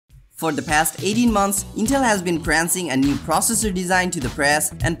For the past 18 months, Intel has been prancing a new processor design to the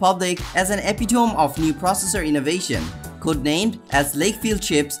press and public as an epitome of new processor innovation. Codenamed as Lakefield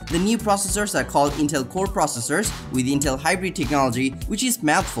chips, the new processors are called Intel Core processors with Intel Hybrid technology, which is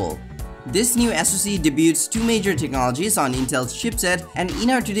mouthful. This new SoC debuts two major technologies on Intel's chipset, and in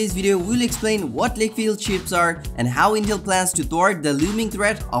our today's video, we'll explain what Lakefield chips are and how Intel plans to thwart the looming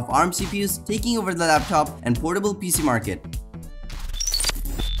threat of ARM CPUs taking over the laptop and portable PC market.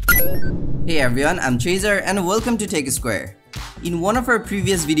 Hey everyone, I'm Chaser and welcome to Tech Square. In one of our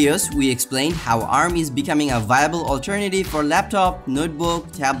previous videos, we explained how ARM is becoming a viable alternative for laptop,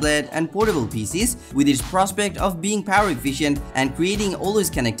 notebook, tablet, and portable PCs with its prospect of being power efficient and creating always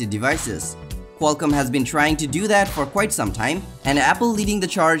connected devices. Qualcomm has been trying to do that for quite some time, and Apple leading the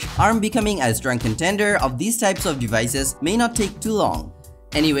charge, ARM becoming a strong contender of these types of devices may not take too long.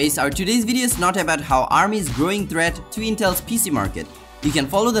 Anyways, our today's video is not about how ARM is growing threat to Intel's PC market. You can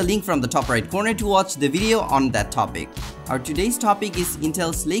follow the link from the top right corner to watch the video on that topic. Our today's topic is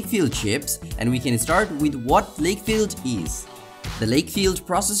Intel's Lakefield chips, and we can start with what Lakefield is. The Lakefield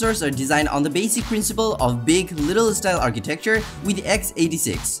processors are designed on the basic principle of big, little style architecture with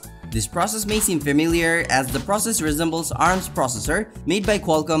x86. This process may seem familiar as the process resembles ARM's processor made by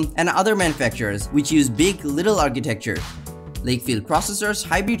Qualcomm and other manufacturers which use big, little architecture. Lakefield processors'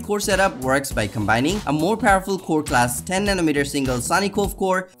 hybrid core setup works by combining a more powerful core class 10nm single Sunny Cove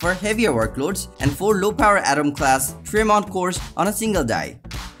core for heavier workloads and 4 low-power Atom class Tremont cores on a single die.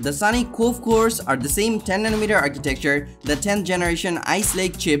 The Sunny Cove cores are the same 10nm architecture the 10th generation Ice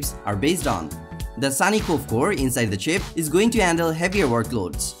Lake chips are based on. The Sunny Cove core inside the chip is going to handle heavier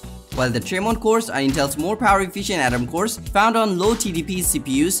workloads, while the Tremont cores are Intel's more power-efficient Atom cores found on low TDP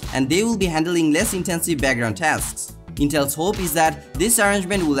CPUs, and they will be handling less intensive background tasks. Intel's hope is that this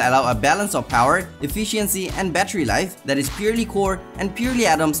arrangement will allow a balance of power, efficiency, and battery life that is purely core and purely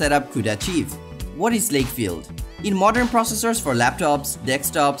Atom setup could achieve. What is Lakefield? In modern processors for laptops,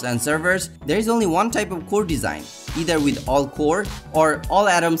 desktops, and servers, there is only one type of core design, either with all core or all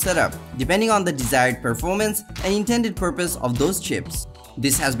Atom setup, depending on the desired performance and intended purpose of those chips.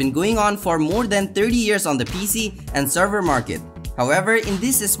 This has been going on for more than 30 years on the PC and server market. However, in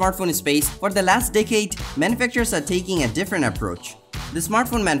this smartphone space, for the last decade, manufacturers are taking a different approach. The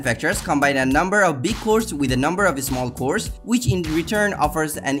smartphone manufacturers combine a number of big cores with a number of small cores, which in return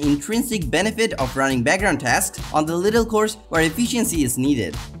offers an intrinsic benefit of running background tasks on the little cores where efficiency is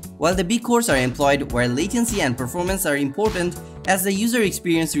needed. While the big cores are employed where latency and performance are important as the user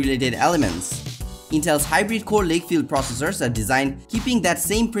experience related elements. Intel's hybrid core Lakefield processors are designed keeping that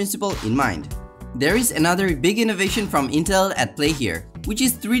same principle in mind. There is another big innovation from Intel at play here, which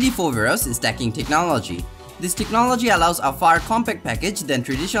is 3D Foveros stacking technology. This technology allows a far compact package than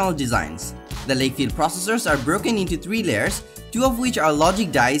traditional designs. The Lakefield processors are broken into 3 layers, 2 of which are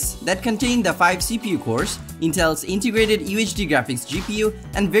logic dies that contain the 5 CPU cores, Intel's integrated UHD graphics GPU,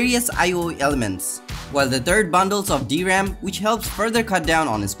 and various I/O elements, while the third bundles of DRAM, which helps further cut down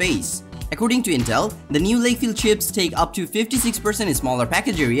on space. According to Intel, the new Lakefield chips take up to 56% smaller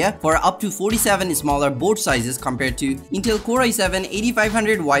package area for up to 47 smaller board sizes compared to Intel Core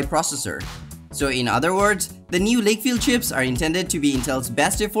i7-8500Y processor. So in other words, the new Lakefield chips are intended to be Intel's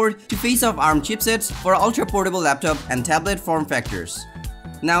best effort to face off ARM chipsets for ultra-portable laptop and tablet form factors.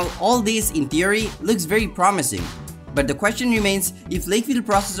 Now, all this in theory looks very promising, but the question remains if Lakefield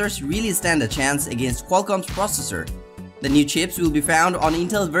processors really stand a chance against Qualcomm's processor. The new chips will be found on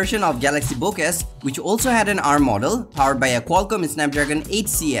Intel's version of Galaxy Book S, which also had an ARM model powered by a Qualcomm Snapdragon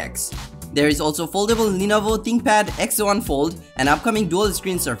 8CX. There is also foldable Lenovo ThinkPad X1 Fold and upcoming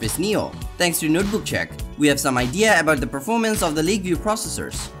dual-screen Surface Neo. Thanks to Notebook Check, we have some idea about the performance of the Lakeview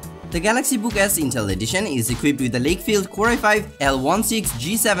processors. The Galaxy Book S Intel Edition is equipped with the Lakefield Core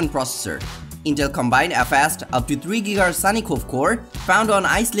i5-L16G7 processor. Intel combined a fast up to 3 GHz Sunny Cove core found on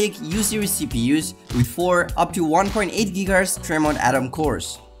Ice Lake U-series CPUs with 4 up to 1.8 GHz Tremont Atom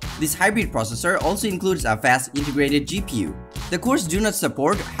cores. This hybrid processor also includes a fast integrated GPU. The cores do not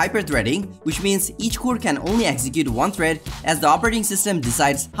support hyper-threading, which means each core can only execute one thread as the operating system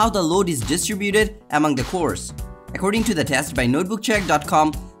decides how the load is distributed among the cores. According to the test by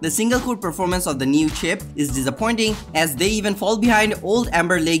notebookcheck.com, the single-core performance of the new chip is disappointing as they even fall behind old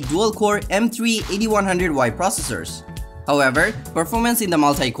Amber Lake dual-core M3-8100Y processors. However, performance in the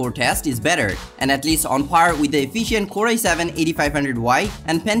multi-core test is better and at least on par with the efficient Core i7-8500Y,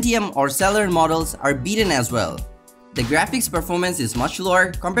 and Pentium or Celeron models are beaten as well. The graphics performance is much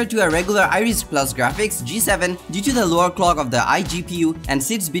lower compared to a regular Iris Plus graphics G7 due to the lower clock of the iGPU and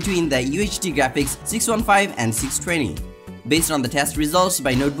sits between the UHD graphics 615 and 620. based on the test results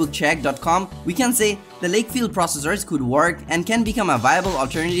by notebookcheck.com, we can say the Lakefield processors could work and can become a viable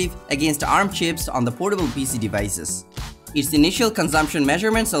alternative against ARM chips on the portable PC devices. Its initial consumption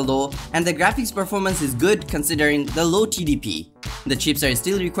measurements are low and the graphics performance is good considering the low TDP. The chips are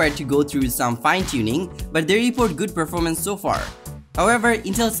still required to go through some fine-tuning, but they report good performance so far. However,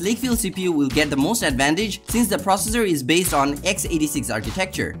 Intel's Lakefield CPU will get the most advantage since the processor is based on x86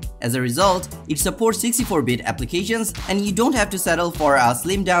 architecture. As a result, it supports 64-bit applications and you don't have to settle for a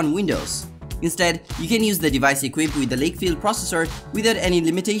slimmed-down Windows. Instead, you can use the device equipped with the Lakefield processor without any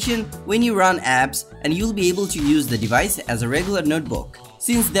limitation when you run apps, and you'll be able to use the device as a regular notebook.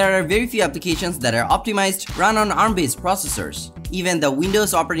 Since there are very few applications that are optimized to run on ARM-based processors. Even the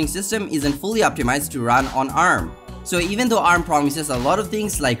Windows operating system isn't fully optimized to run on ARM. So even though ARM promises a lot of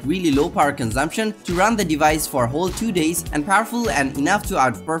things like really low power consumption to run the device for a whole 2 days and powerful and enough to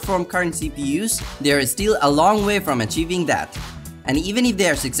outperform current CPUs, there is still a long way from achieving that. And even if they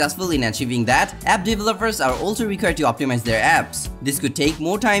are successful in achieving that, app developers are also required to optimize their apps. This could take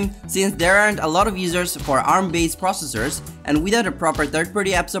more time since there aren't a lot of users for ARM-based processors, and without a proper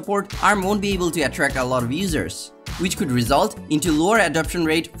third-party app support, ARM won't be able to attract a lot of users, which could result into lower adoption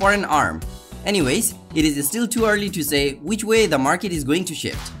rate for an ARM. Anyways, it is still too early to say which way the market is going to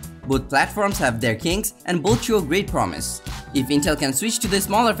shift. Both platforms have their kinks and both show great promise. If Intel can switch to the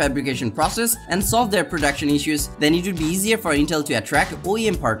smaller fabrication process and solve their production issues, then it would be easier for Intel to attract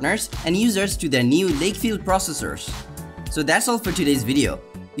OEM partners and users to their new Lakefield processors. So that's all for today's video.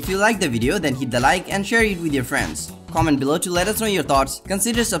 If you liked the video, then hit the like and share it with your friends. Comment below to let us know your thoughts,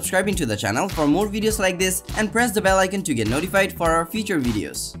 consider subscribing to the channel for more videos like this, and press the bell icon to get notified for our future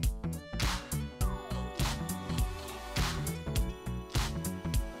videos.